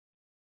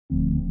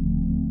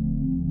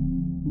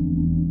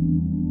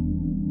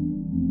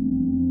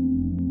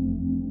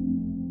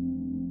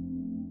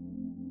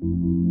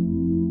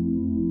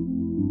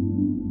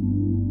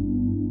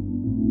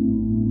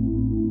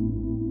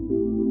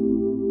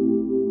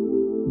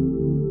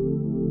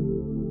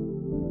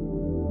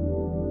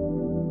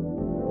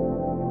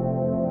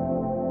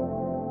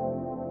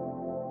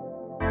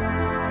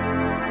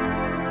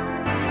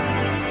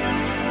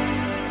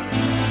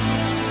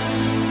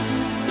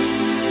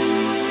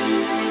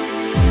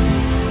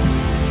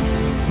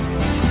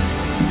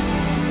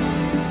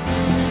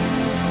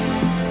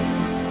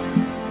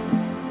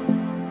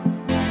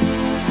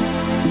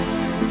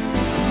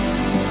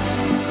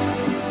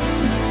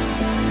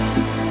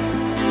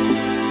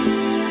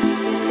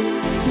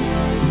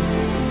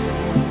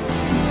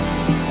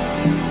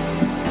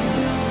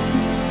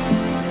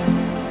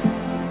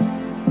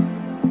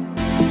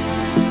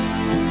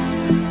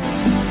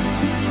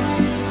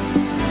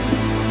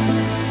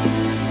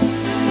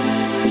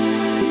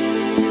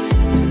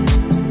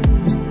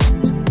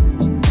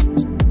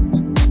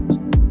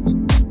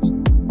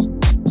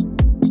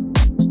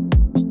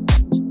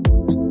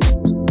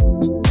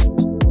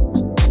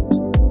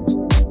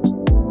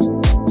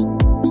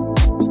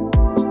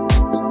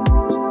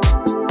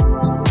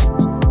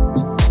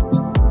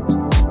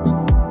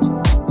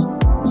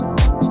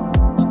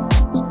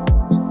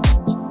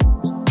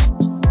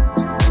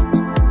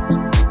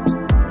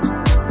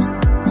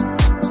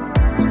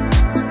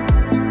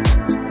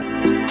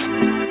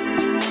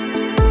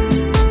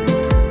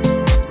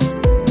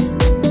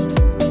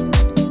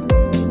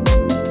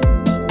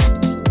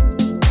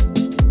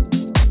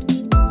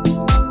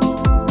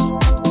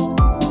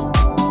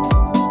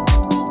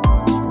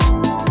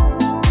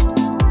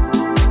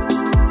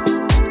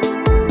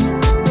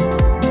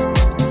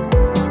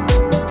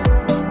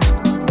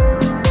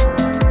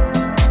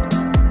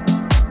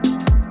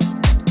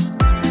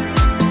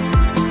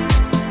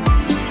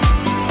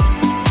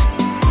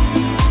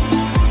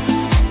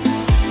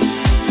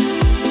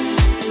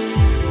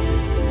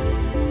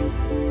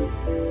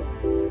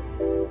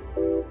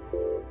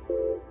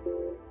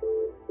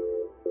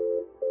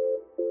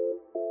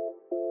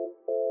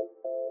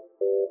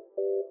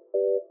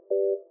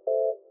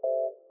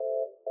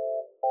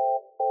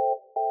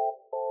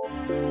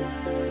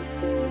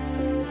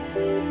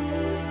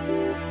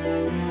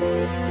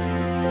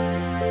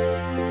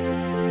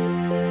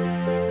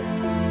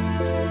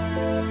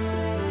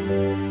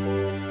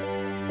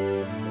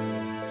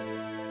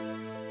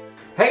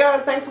Hey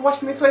guys, thanks for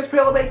watching the IXUS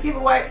PERLER BEAD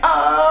giveaway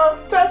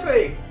of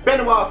Turtwig!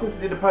 Been a while since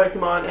I did a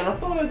Pokemon and I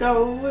thought I'd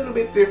go a little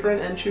bit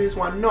different and choose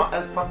one not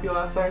as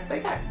popular, so there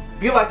you go.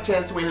 If you'd like a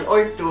chance to win, and all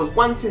you have to do is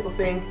one simple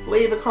thing: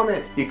 leave a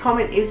comment. Your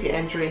comment is your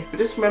entry, but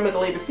just remember to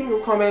leave a single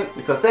comment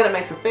because then it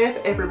makes it fair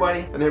for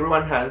everybody and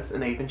everyone has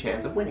an even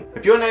chance of winning.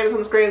 If your name is on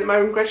the screen at the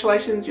moment,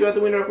 congratulations, you are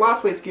the winner of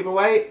last week's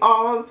giveaway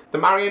of the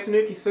Mario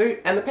Tanuki suit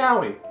and the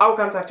Power Wing. I'll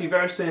contact you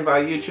very soon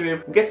via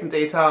YouTube, we'll get some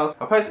details,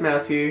 I'll post them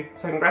out to you,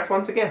 so congrats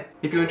once again.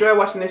 If you enjoy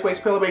watching this week's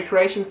PERLER BEAD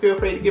creation, feel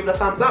free to give it a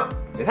thumbs up.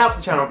 It helps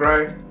the channel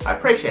grow, I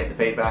appreciate the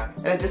feedback,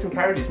 and it just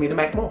encourages me to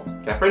make more.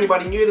 Now for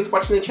anybody new that's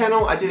watching the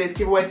channel, I do these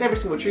giveaways every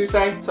single Tuesday,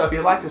 so if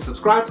you'd like to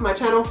subscribe to my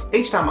channel,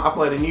 each time I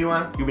upload a new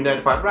one, you'll be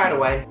notified right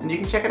away, and you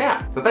can check it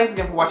out. So thanks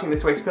again for watching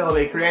this week's PERLER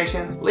BEAD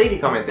creation, leave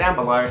your comment down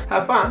below,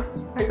 have fun,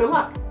 and good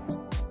luck.